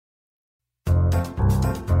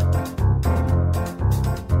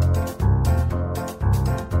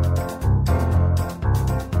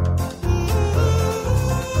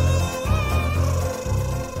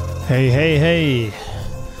Hei, hei, hei.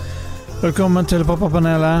 Velkommen til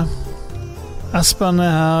Pappapanelet. Espen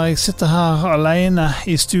her. Jeg sitter her alene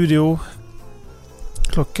i studio.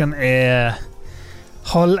 Klokken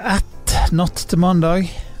 12:30 natt til mandag.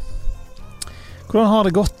 Hvordan har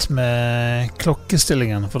det gått med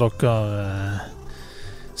klokkestillingen for dere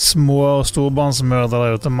små- og storbarnsmødre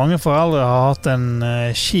der ute? Mange foreldre har hatt en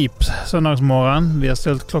kjip søndagsmorgen. Vi har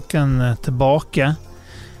stilt klokken tilbake,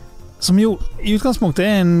 som jo i utgangspunktet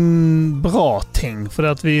en bra ting, fordi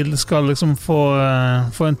at vi skal liksom få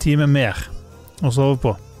en time mer å sove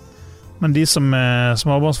på. Men de som er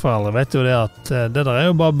småbarnsforeldre vet jo det at det der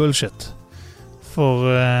jo bare bullshit. For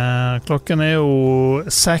klokken jo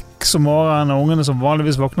 6 om morgenen, og ungene som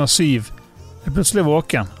vanligvis våkner 7 plutselig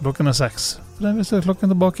våken. Klokken 6. For det viser klokken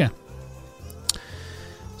tilbake.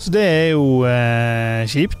 Så det jo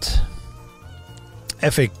kjipt.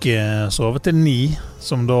 Jeg fikk sove til 9,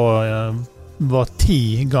 som da var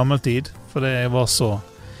 10 gammel tid, for det var så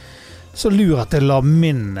lur at jeg la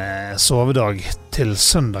min sovedag til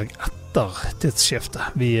søndag etter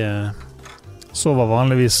tidsskiftet. Vi sover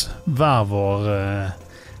vanligvis hver vår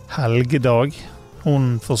helgedag.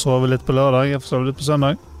 Hun får sove litt på lørdag, jeg får sove litt på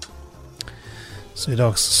søndag. Så i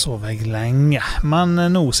dag så sover jeg lenge. Men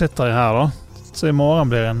nå sitter jeg her da, så i morgen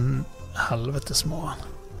blir en helvetes morgen.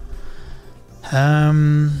 Jeg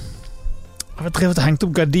har drevet og hengt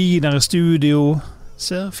opp gardiner i studio.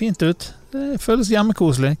 Ser fint ut. Det føles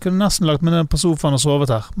hjemmekoselig. Kunne nesten lagt meg ned på sofaen og sovet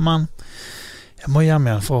her. Men jeg må hjem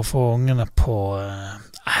igjen for å få ungene på...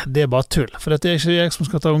 Det bare tull. For det ikke jeg som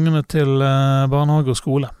skal ta ungene til barnehage og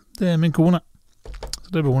skole. Det min kone. Så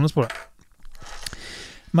det blir hennes på det.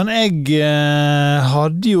 Men jeg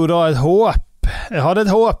hadde jo da et håp. Jeg hadde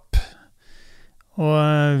et håp. Og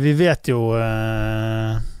vi vet jo...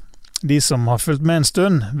 De som har fulgt med en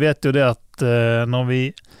stund vet jo det at når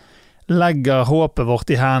vi legger håpet vårt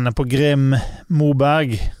i hendene på Grim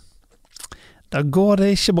Moberg, da går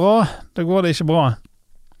det ikke bra.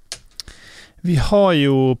 Vi har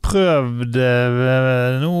jo prøvd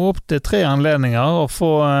nå opp til 3 anledninger å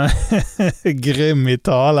få Grim i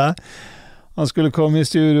tale. Han skulle komme i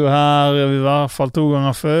studio her i hvert fall 2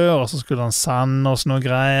 ganger før, og så skulle han sende oss noe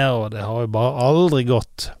greier, og det har jo bare aldri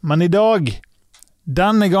gått. Men i dag...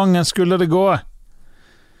 Denne gangen skulle det gå.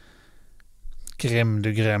 Grim,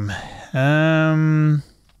 du Grim.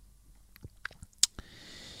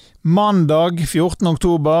 Mandag 14.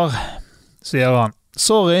 oktober, sier han.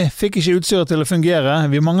 Sorry, fikk ikke utstyret til å fungere.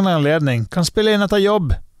 Vi mangler en ledning. Kan spille inn etter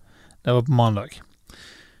jobb. Det var på mandag.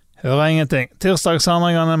 Hører ingenting. Tirsdag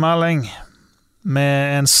sender jeg en melding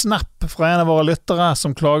med en snap fra en av våre lyttere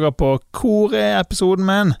som klager på hvor episoden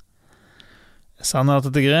min. Jeg sender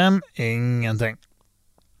dette til Grim. Ingenting.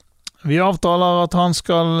 Vi avtaler at han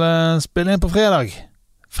skal spille inn på fredag.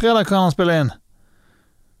 Fredag kan han spille inn.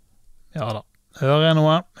 Ja da. Hører jeg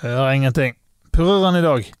noe? Hører ingenting. Purrer han i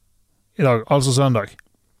dag? I dag, altså søndag.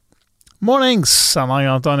 Mornings, sender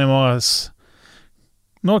jeg til han i morges.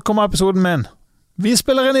 Når kommer episoden min? Vi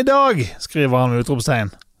spiller inn i dag, skriver han med utropstegn.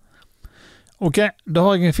 Ok, da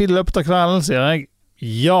har jeg en fil i løpet av kvelden, sier jeg.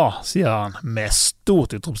 Ja, sier han, med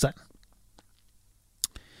stort utropstegn.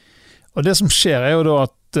 Og det som skjer jo da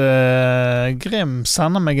at Grim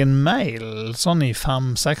sender meg en mail sånn i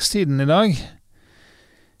 5-6-tiden i dag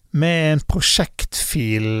med en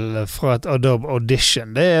prosjektfil fra et Adobe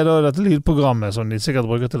Audition. Det da dette lydprogrammet som de sikkert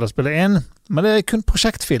bruker til å spille inn, men det kun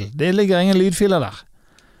prosjektfil. Det ligger ingen lydfiler der.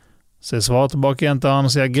 Så jeg svarer tilbake igjen til han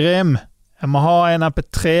og sier Grim, jeg må ha en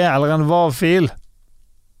MP3 eller en WAV-fil.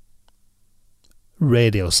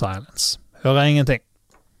 Radio silence. Hører ingenting.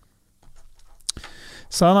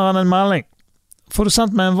 Sender han en melding. Får du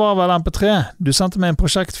sendt meg en WAV eller MP3? Du sendte meg en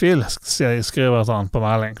prosjektfil, skriver han på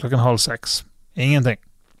melding, klokken 5:30. Ingenting.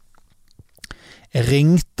 Jeg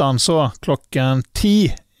ringte han så klokken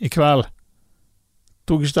 10 i kveld.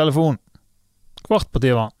 Tok ikke telefon.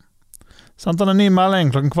 11:15 var han. Sendte han en ny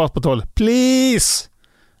melding klokken 11:15. Please!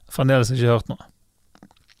 Fremdeles ikke hørt noe.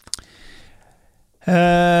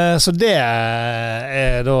 Så det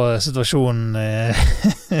da situasjonen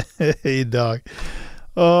i dag.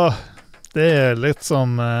 Og det litt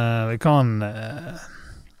som vi kan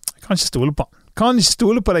ikke stole på. Kan ikke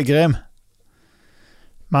stole på deg, Grim.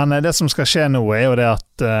 Men det som skal skje nå jo det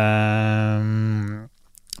at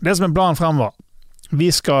det som planen fremover. Vi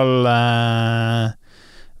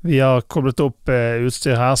har koblet opp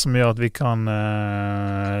utstyr her som gjør at vi kan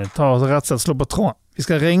ta oss rett og slett slå på tråden. Vi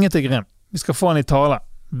skal ringe til Grim. Vi skal få han i tale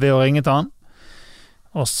ved å ringe til han.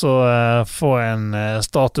 Og så få en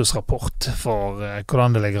statusrapport for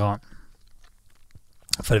hvordan det ligger an.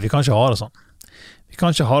 For vi kan ikke ha det sånn. Vi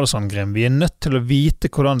kan ikke ha det sånn, Grim. Vi nødt til å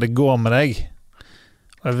vite hvordan det går med deg.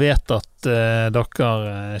 Og jeg vet at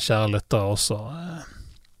dere, kjære lyttere, også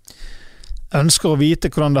ønsker å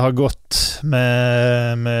vite hvordan det har gått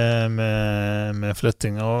med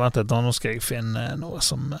flytting. Og vent litt, nå skal jeg finne noe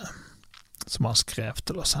som han skrev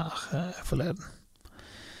til oss her forleden.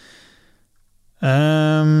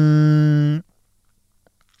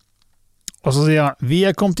 Og så sier han: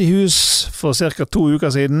 vi kommet i hus for cirka 2 uker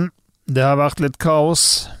siden. Det har vært litt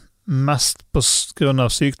kaos, mest på grunn av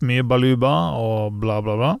sykt mye baluba og bla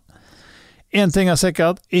bla bla. En ting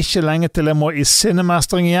sikkert, ikke lenge til jeg må i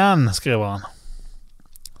sinnemestring igjen, skriver han.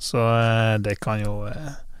 Så det kan jo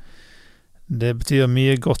det betyr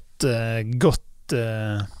mye godt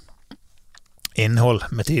innhold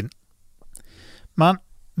med tiden. Men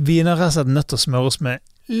vi rett og slett nødt til å smøre oss med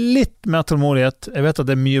litt mer tålmodighet. Jeg vet at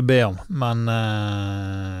det mye å be om,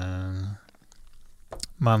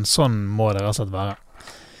 men sånn må det rett og slett være.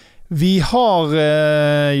 Vi har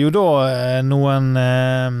jo da noen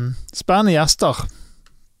spennende gjester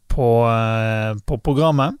på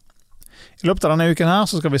programmet. I løpet av denne uken her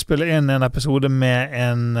så skal vi spille inn en episode med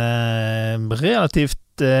en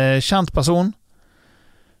relativt kjent person.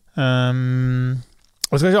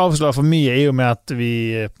 Og jeg skal ikke avsløre for mye i og med at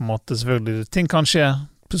vi på en måte selvfølgelig, ting kan skje,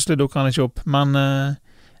 plutselig dukker han ikke opp, men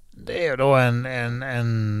det er jo da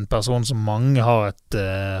en person som mange har et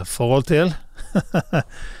forhold til.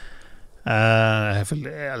 Jeg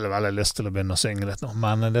har veldig lyst til å begynne å synge litt nå,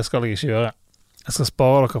 men det skal jeg ikke gjøre. Jeg skal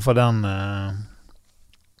spare dere for den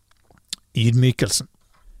ydmykelsen.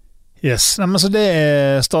 Yes, men så det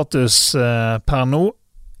er status per nå.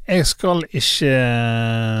 Jeg skal ikke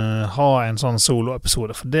ha en sånn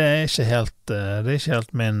solo-episode, for det er ikke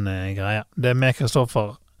helt min greie. Det er med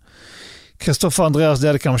Kristoffer Andreas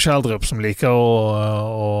Dedekam Kjeldrup som liker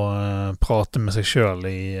å prate med seg selv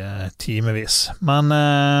i timevis. Men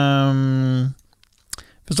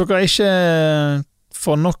hvis dere ikke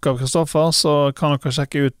får nok av Kristoffer, så kan dere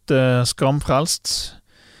sjekke ut Skamfrelst.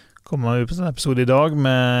 Kommer ut på en episode i dag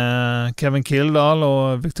med Kevin Kildahl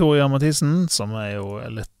og Victoria Mathisen, som er jo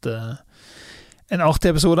litt en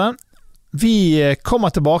artig episode. Vi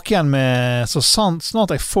kommer tilbake igjen med så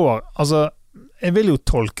snart jeg får, altså jeg vil jo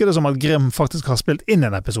tolke det som at Grim faktisk har spilt inn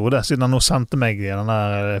en episode, siden han nå sendte meg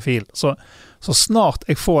denne filen. Så snart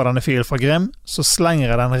jeg får denne filen fra Grim, så slenger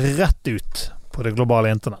jeg den rett ut på det globale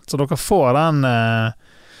internett. Så dere får den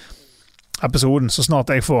episoden så snart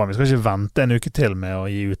jeg får den. Vi skal ikke vente en uke til med å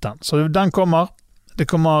gi ut den. Så den kommer. Det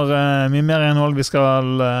kommer mye mer innhold. Vi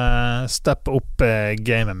skal steppe opp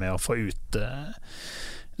gamet med å få ut.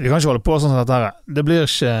 Vi kan ikke holde på sånn som dette her. Det blir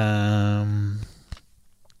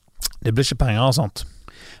ikke penger og sånt.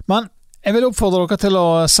 Men jeg vil oppfordre dere til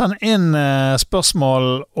å sende inn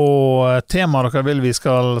spørsmål og temaer dere vil vi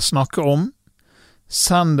skal snakke om.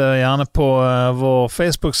 Send det gjerne på vår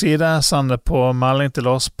Facebook-side. Send det på melding til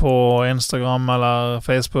oss på Instagram eller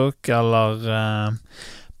Facebook eller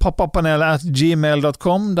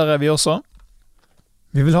pappapanelet@gmail.com. Der er vi også.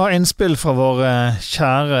 Vi vil ha innspill fra våre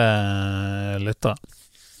kjære lyttere.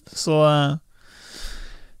 Så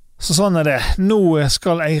sånn er det. Nå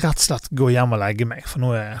skal jeg rett og slett gå hjem og legge meg, for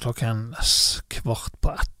nå er klokken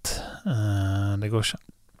 1:15. Det går ikke.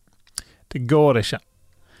 Det går ikke.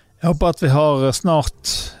 Jeg håper at vi har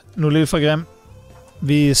snart noe lyd fra Grim.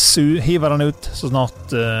 Vi hiver den ut så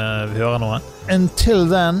snart vi hører noe. Until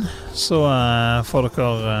then så får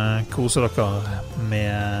dere kose dere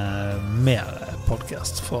med mer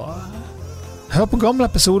podcast fra... Hør på gamle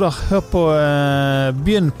episoder. Hør på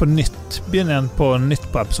begynn på nytt. Begynn igjen på nytt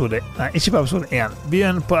på episode. Nei, ikke på episode 1.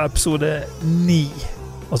 Begynn på episode 9.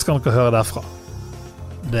 Og så kan dere høre derfra.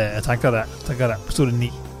 Jeg tenker det. Episode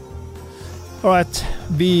 9. Alright,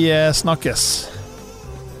 vi snakkes.